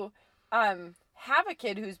you have a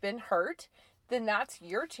kid who's been hurt, then that's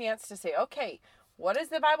your chance to say, okay, what does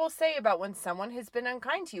the Bible say about when someone has been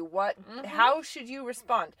unkind to you? How should you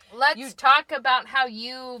respond? Let's talk about how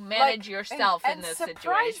you manage yourself in this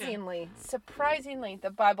situation. Surprisingly,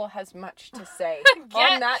 the Bible has much to say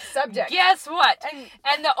on that subject. Guess what?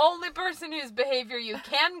 And the only person whose behavior you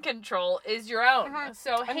can control is your own.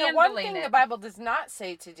 So handling the one thing the Bible does not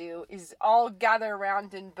say to do is all gather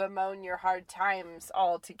around and bemoan your hard times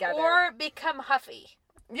all together. Or become huffy.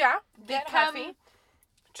 Yeah. Become huffy.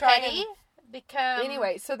 Petty.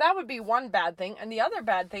 Anyway, so that would be one bad thing. And the other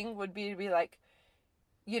bad thing would be to be like,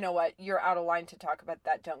 you know what, you're out of line to talk about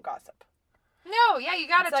that. Don't gossip. No, yeah, you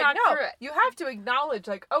got to talk through it. You have to acknowledge,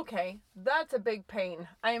 like, okay, that's a big pain.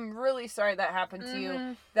 I am really sorry that happened to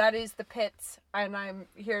you. That is the pits, and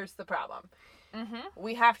here's the problem.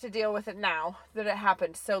 We have to deal with it now that it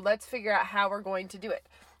happened. So let's figure out how we're going to do it.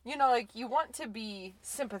 Like, you want to be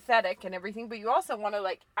sympathetic and everything, but you also want to,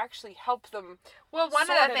 like, actually help them. Well, one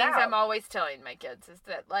of the things I'm always telling my kids is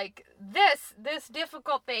that, like, this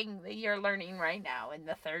difficult thing that you're learning right now in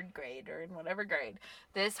the 3rd grade or in whatever grade,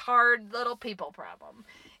 this hard little people problem,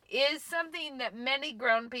 is something that many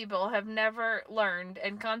grown people have never learned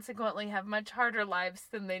and consequently have much harder lives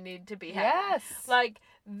than they need to be having. Yes. Like,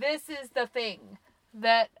 this is the thing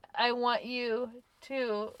that I want you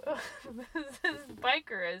to. This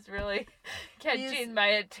biker is really catching my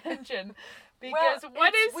attention because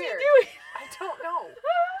what is he doing? I don't know.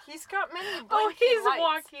 He's got many blinking he's lights.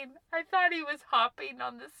 walking. I thought he was hopping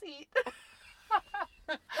on the seat.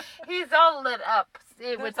 He's all lit up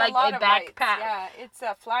with like a backpack. Yeah, it's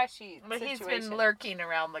a flashy But situation. he's been lurking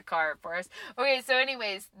around the car for us. Okay, so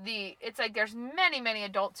anyways, it's like there's many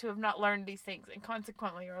adults who have not learned these things and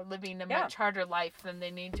consequently are living a much harder life than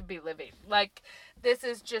they need to be living. Like, this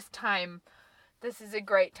is just time. This is a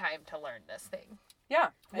great time to learn this thing. Yeah.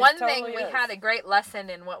 One thing, we had a great lesson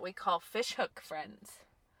in what we call fishhook friends.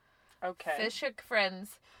 Okay. Fishhook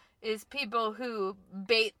friends is people who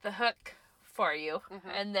bait the hook for you,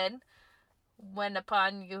 and then when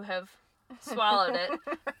upon you have swallowed it,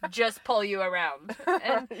 just pull you around.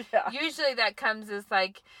 And usually that comes as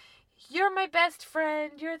like, you're my best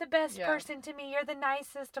friend, you're the best person to me, you're the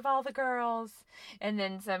nicest of all the girls. And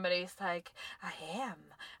then somebody's like, I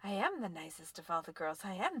am the nicest of all the girls,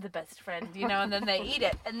 I am the best friend, and then they eat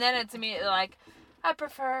it. And then it's immediately like, I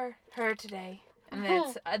prefer her today.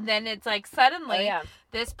 And then it's like suddenly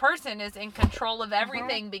this person is in control of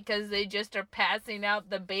everything because they just are passing out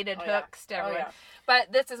the baited hooks to everyone.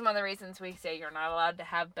 But this is one of the reasons we say you're not allowed to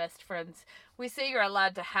have best friends. We say you're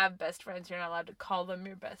allowed to have best friends. You're not allowed to call them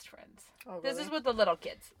your best friends. Oh, really? This is with the little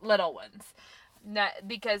kids, little ones. Not,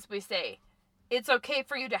 because we say It's okay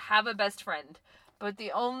for you to have a best friend, but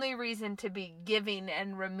the only reason to be giving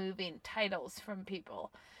and removing titles from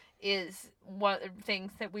people is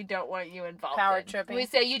things that we don't want you involved Power in. tripping. We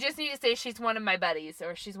say, you just need to say she's one of my buddies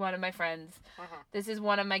or she's one of my friends. This is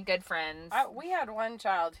one of my good friends. We had one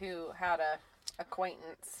child who had a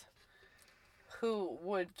acquaintance who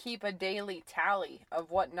would keep a daily tally of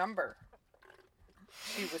what number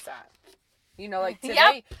she was at. You know, like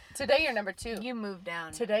today you're number 2. You moved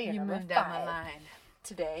down. Today you're you number moved down 5. my line.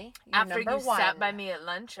 Today you're After number you 1. sat by me at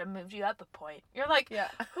lunch, I moved you up a point. You're like, Yeah.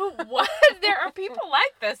 what? There are people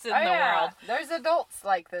like this in the world. There's adults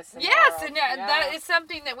like this in Yes, the world. and that is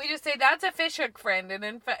something that we just say, that's a fishhook friend.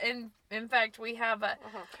 And in fact, we have a...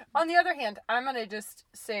 On the other hand, I'm going to just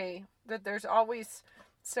say that there's always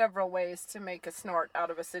several ways to make a snort out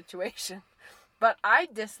of a situation. But I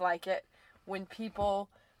dislike it when people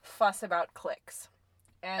fuss about clicks.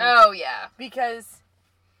 And Oh, yeah. because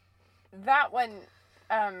that one...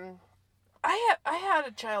 I had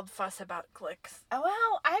a child fuss about clicks.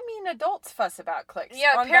 well, I mean adults fuss about clicks.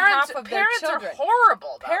 Yeah, on parents behalf of their are children.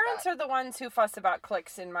 horrible about Parents that. are the ones who fuss about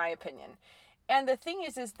clicks, in my opinion. And the thing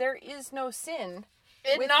is there is no sin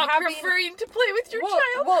And with not having- preferring to play with your well,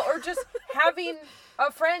 child. Well, or just having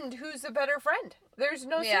a friend who's a better friend. There's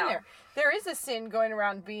no sin Yeah. there. There is a sin going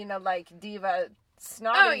around being a diva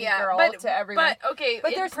snotty girl to everyone. But okay,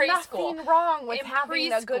 But in there's preschool, nothing wrong with in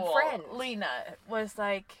having a good preschool, friend. Lena was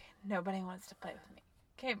like, nobody wants to play with me.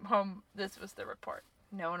 Came home, this was the report.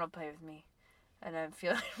 No one will play with me. And I'm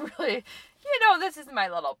feeling really, this is my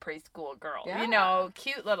little preschool girl. Yeah.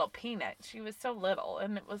 Cute little peanut. She was so little.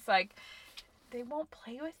 And it was like, they won't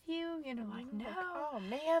play with you? Like, no. Oh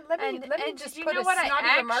man, let me And just you put know a what I snotty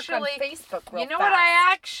remark on actually- Facebook real You know fast. what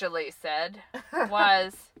I actually said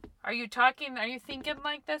was, are you thinking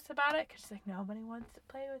like this about it? Because she's like, nobody wants to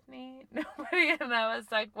play with me. Nobody. And I was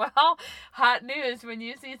like, well, hot news. When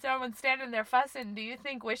you see someone standing there fussing, do you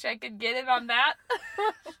wish I could get in on that?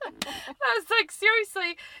 I was like,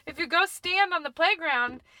 seriously, if you go stand on the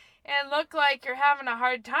playground and look like you're having a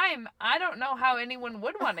hard time, I don't know how anyone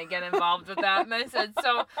would want to get involved with that. And I said,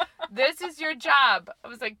 so this is your job. I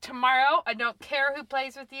was like, tomorrow, I don't care who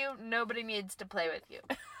plays with you. Nobody needs to play with you.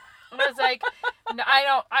 And I was like, no,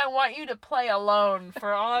 I want you to play alone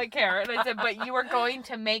for all I care. And I said, but you are going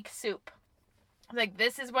to make soup. Like,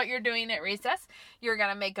 this is what you're doing at recess. You're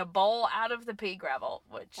going to make a bowl out of the pea gravel,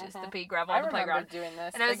 which is the pea gravel on the playground. I remember doing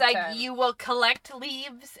this. And I was big like, time. you will collect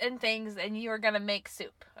leaves and things, and you are going to make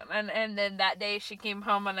soup. And then that day she came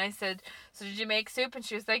home, and I said, so did you make soup? And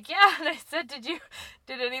she was like, yeah. And I said,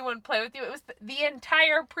 did anyone play with you? It was the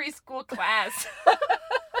entire preschool class.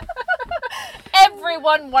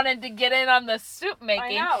 Everyone wanted to get in on the soup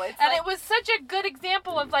making. I know. It was such a good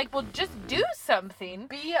example of well, just do something.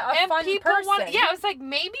 Be a fun people person. it was like,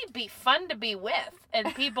 maybe be fun to be with,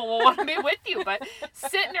 and people will want to be with you. But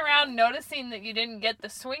sitting around noticing that you didn't get the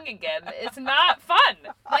swing again, it's not fun.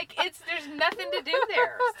 There's nothing to do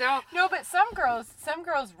there. So No, but some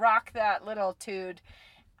girls rock that little tude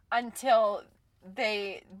until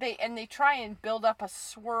they try and build up a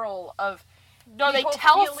swirl of no, they people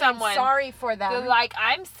tell feeling someone. sorry for them. They're like,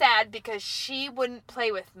 I'm sad because she wouldn't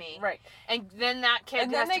play with me. Right. And then that kid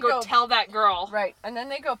And then has they to go tell that girl. Right. And then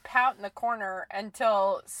they go pout in the corner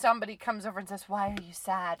until somebody comes over and says, why are you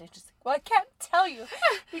sad? And just well, I can't tell you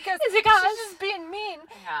because she's just being mean.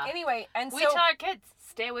 Yeah. Anyway, and We so tell our kids,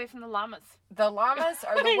 stay away from the llamas. the llamas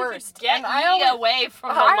are the worst. Get and I away from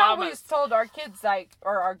the I llamas. always told our kids,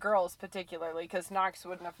 or our girls particularly, because Knox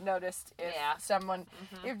wouldn't have noticed if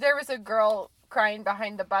if there was a girl crying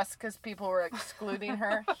behind the bus because people were excluding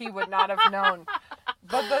her, he would not have known.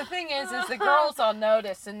 But the thing is the girls all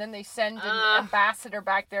notice, and then they send an ambassador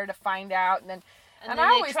back there to find out, and then then I they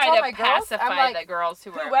always try tell to my girls, pacify I'm like, the girls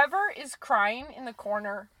who are... whoever is crying in the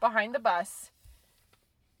corner behind the bus,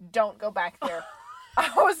 don't go back there.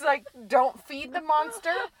 I was like, don't feed the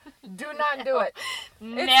monster. Do not do it.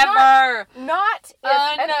 Never. Not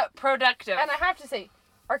if, Unproductive. and I have to say,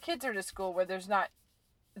 our kids are at a school where there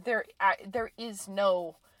is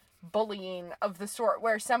no bullying of the sort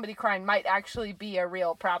where somebody crying might actually be a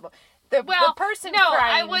real problem. The person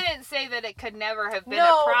crying... I wouldn't say that it could never have been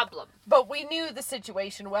No, a problem. But we knew the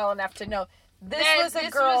situation well enough to know this was a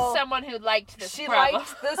girl... This was someone who liked this She problem.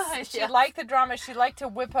 liked this. She Yeah. liked the drama. She liked to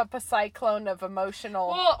whip up a cyclone of emotional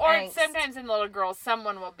Or angst. sometimes in little girls,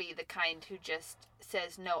 someone will be the kind who just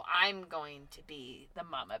says, no, I'm going to be the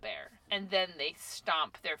mama bear. And then they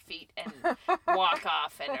stomp their feet and walk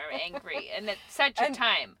off and are angry. And at such a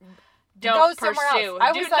time, don't go somewhere pursue.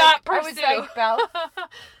 else. Do not pursue. I was like, Belle,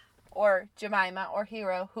 or Jemima, or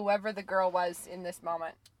Hero, whoever the girl was in this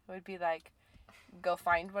moment, would be like, go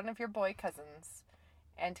find one of your boy cousins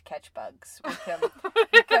and catch bugs with him.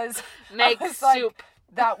 Because Make I was soup. like,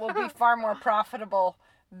 that will be far more profitable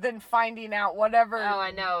than finding out whatever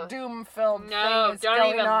I know. doom-filled No, thing is don't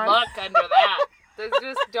going even on. look under that.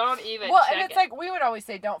 Just don't even Well, check and it's it. like, we would always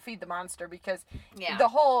say, don't feed the monster, because Yeah. the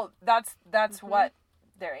whole, that's what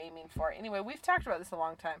they're aiming for. Anyway, we've talked about this a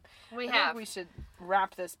long time. We I have. think we should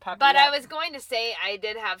wrap this puppy But up. I was going to say, I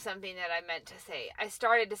did have something that I meant to say. I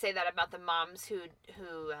started to say that about the moms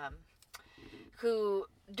who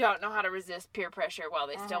don't know how to resist peer pressure while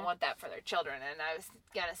they still want that for their children. And I was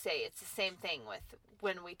going to say, it's the same thing with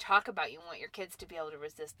when we talk about you want your kids to be able to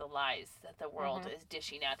resist the lies that the world is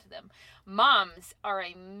dishing out to them. Moms are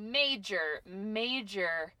a major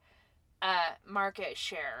market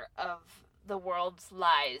share of the world's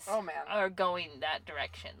lies. Oh, man. Are going that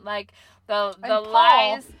direction. Like the And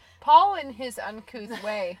lies Paul, in his uncouth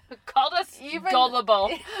way, called us Even- gullible.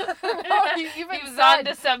 No, he even He was said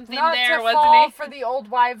onto something not there, to wasn't fall he? for the old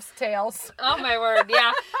wives' tales. Oh my word,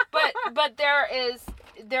 yeah. But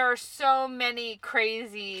there are so many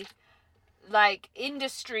crazy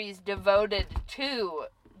industries devoted to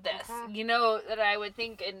this. You know, that I would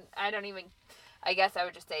think, and I guess I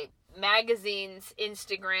would just say magazines,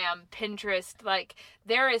 Instagram, Pinterest,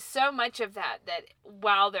 there is so much of that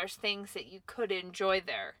while there's things that you could enjoy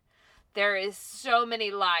there is so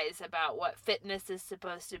many lies about what fitness is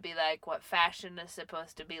supposed to be like, what fashion is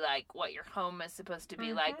supposed to be like, what your home is supposed to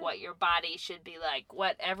be like, what your body should be like,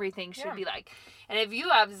 what everything should be like. And if you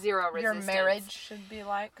have zero resistance... Your marriage should be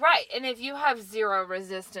like. Right. And if you have zero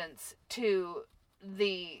resistance to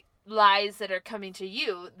the lies that are coming to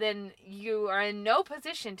you, then you are in no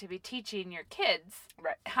position to be teaching your kids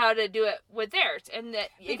how to do it with theirs. And that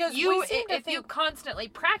Because if you constantly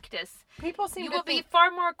practice, People seem you to will be think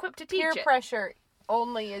far more equipped to teach peer it. pressure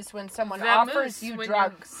only is when someone Vamoose, offers you when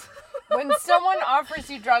drugs. When someone offers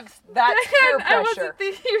you drugs, that's peer I pressure. wasn't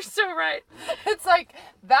thinking, you're so right. It's like,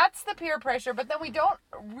 that's the peer pressure, but then we don't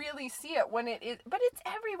really see it when it is, but it's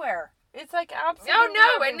everywhere. It's like absolutely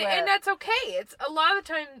everywhere. and that's okay. It's a lot of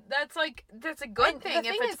the time that's a good And thing the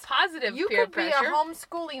if thing it's is, positive You peer could be pressure. a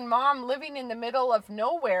homeschooling mom living in the middle of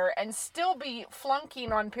nowhere and still be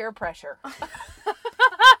flunking on peer pressure.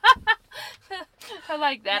 I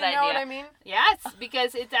like that You idea. know what I mean? Yes,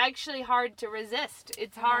 because it's actually hard to resist.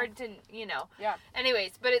 It's hard to, Yeah.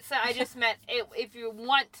 Anyways, but I just meant if you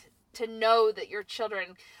want to know that your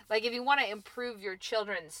children, if you want to improve your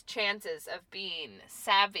children's chances of being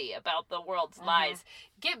savvy about the world's lies,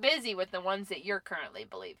 get busy with the ones that you're currently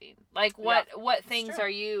believing. What things true. are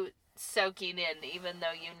you soaking in, even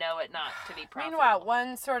though you know it not to be profitable? Meanwhile,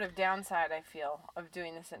 one sort of downside I feel of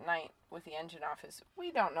doing this at night with the engine off is we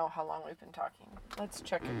don't know how long we've been talking. Let's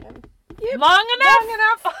check again. Long enough? Long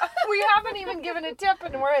enough. We haven't even given a tip,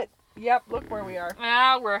 and we're at. Yep, look where we are.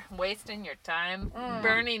 Ah, we're wasting your time,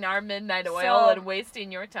 burning our midnight oil and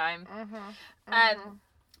wasting your time.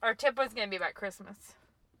 Our tip was going to be about Christmas.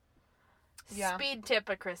 Yeah. Speed tip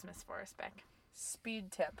of Christmas for us, Beck.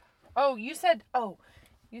 Speed tip. You said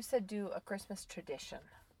do a Christmas tradition.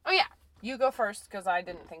 Oh, yeah. You go first, because I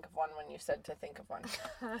didn't think of one when you said to think of one.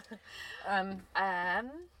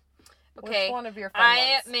 Okay. What's one of your fun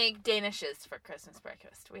I ones? make danishes for Christmas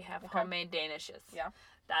breakfast. We have homemade danishes. Yeah.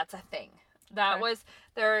 That's a thing. That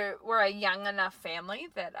Okay. we're a young enough family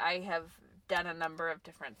that I have done a number of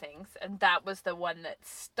different things, and that was the one that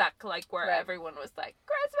stuck, where Right. everyone was like,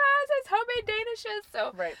 Christmas, it's homemade danishes.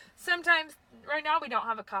 So Right. sometimes, right now we don't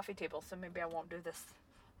have a coffee table, so maybe I won't do this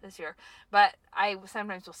year. But I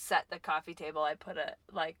sometimes will set the coffee table. I put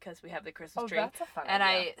because we have the Christmas tree. That's a fun And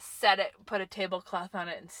idea. I set it, put a tablecloth on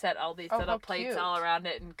it, and set all these little how plates cute. all around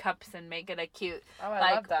it and cups and make it a cute. Oh,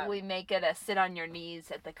 I love that. We make it a sit on your knees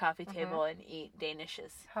at the coffee table and eat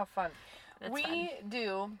danishes. How fun. That's we fun.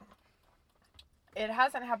 do. It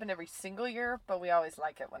hasn't happened every single year, but we always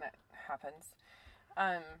like it when it happens.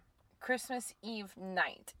 Christmas Eve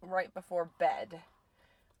night, right before bed,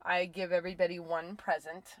 I give everybody one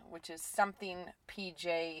present, which is something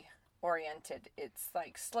PJ oriented. It's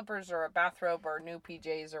like slippers or a bathrobe or new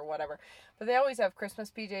PJs or whatever. But they always have Christmas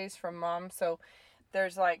PJs from Mom, so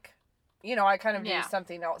there's I kind of do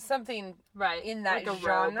something else, something Right. in that Like a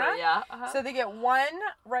robe, genre. yeah. So they get one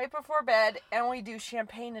right before bed, and we do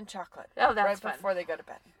champagne and chocolate. Oh, that's right fun. before they go to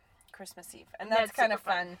bed, Christmas Eve, and that's kind super of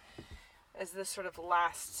fun. As this sort of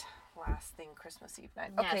last last thing Christmas Eve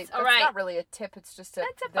night. Yes, Okay, all that's right. not really a tip. It's just a.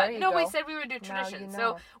 That's a there fun. you No, we go. said we would do Now tradition. you So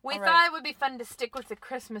know. we All thought right. it would be fun to stick with the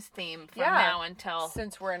Christmas theme from Yeah. now until.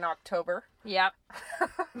 Since we're in October. Yep.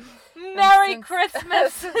 Merry since-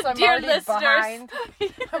 Christmas, Since I'm dear already listeners. behind.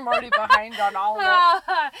 I'm already behind on all of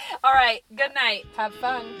it. All right. Good night. Have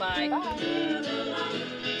fun. Bye. Bye.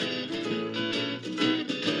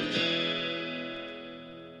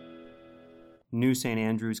 New St.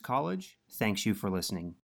 Andrews College thanks you for listening.